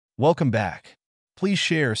Welcome back. Please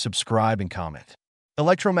share, subscribe, and comment.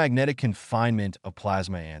 Electromagnetic confinement of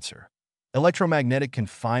plasma answer. Electromagnetic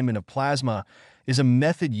confinement of plasma is a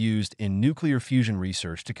method used in nuclear fusion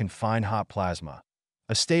research to confine hot plasma,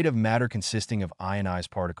 a state of matter consisting of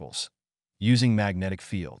ionized particles, using magnetic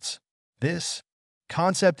fields. This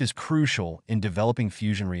concept is crucial in developing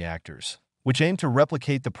fusion reactors, which aim to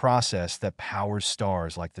replicate the process that powers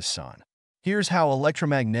stars like the Sun. Here's how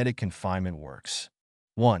electromagnetic confinement works.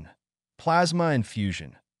 1. Plasma and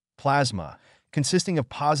fusion. Plasma, consisting of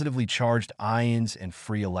positively charged ions and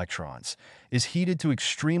free electrons, is heated to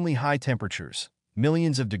extremely high temperatures,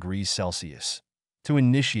 millions of degrees Celsius, to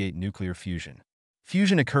initiate nuclear fusion.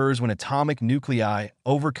 Fusion occurs when atomic nuclei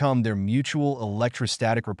overcome their mutual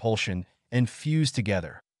electrostatic repulsion and fuse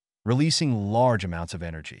together, releasing large amounts of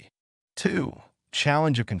energy. 2.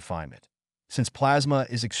 Challenge of confinement. Since plasma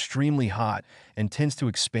is extremely hot and tends to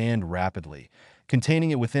expand rapidly,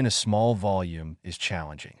 containing it within a small volume is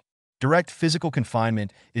challenging. Direct physical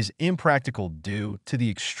confinement is impractical due to the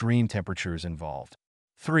extreme temperatures involved.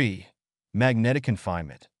 3. Magnetic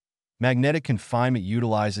confinement. Magnetic confinement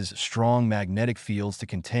utilizes strong magnetic fields to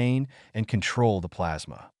contain and control the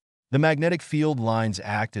plasma. The magnetic field lines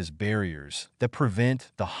act as barriers that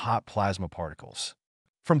prevent the hot plasma particles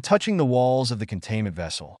from touching the walls of the containment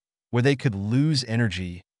vessel, where they could lose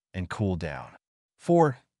energy and cool down.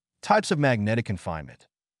 4. Types of magnetic confinement.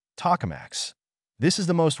 Tokamaks. This is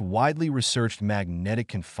the most widely researched magnetic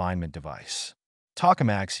confinement device.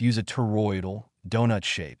 Tokamaks use a toroidal,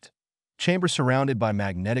 donut-shaped chamber surrounded by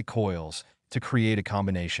magnetic coils to create a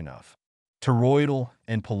combination of toroidal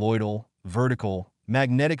and poloidal, vertical,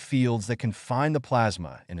 magnetic fields that confine the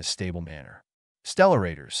plasma in a stable manner.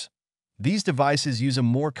 Stellarators. These devices use a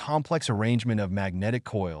more complex arrangement of magnetic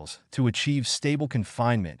coils to achieve stable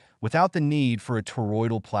confinement without the need for a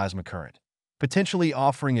toroidal plasma current, potentially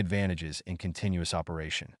offering advantages in continuous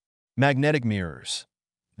operation. Magnetic mirrors.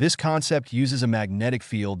 This concept uses a magnetic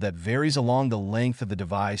field that varies along the length of the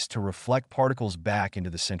device to reflect particles back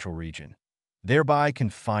into the central region, thereby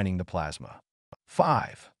confining the plasma.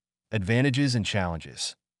 5. Advantages and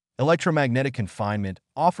challenges. Electromagnetic confinement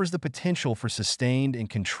offers the potential for sustained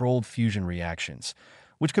and controlled fusion reactions,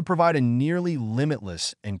 which could provide a nearly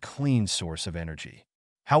limitless and clean source of energy.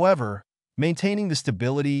 However, maintaining the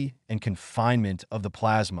stability and confinement of the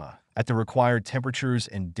plasma at the required temperatures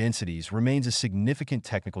and densities remains a significant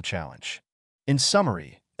technical challenge. In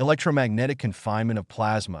summary, electromagnetic confinement of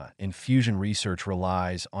plasma in fusion research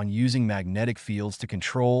relies on using magnetic fields to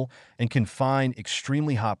control and confine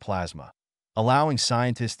extremely hot plasma, allowing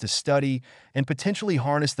scientists to study and potentially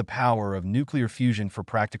harness the power of nuclear fusion for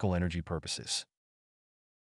practical energy purposes.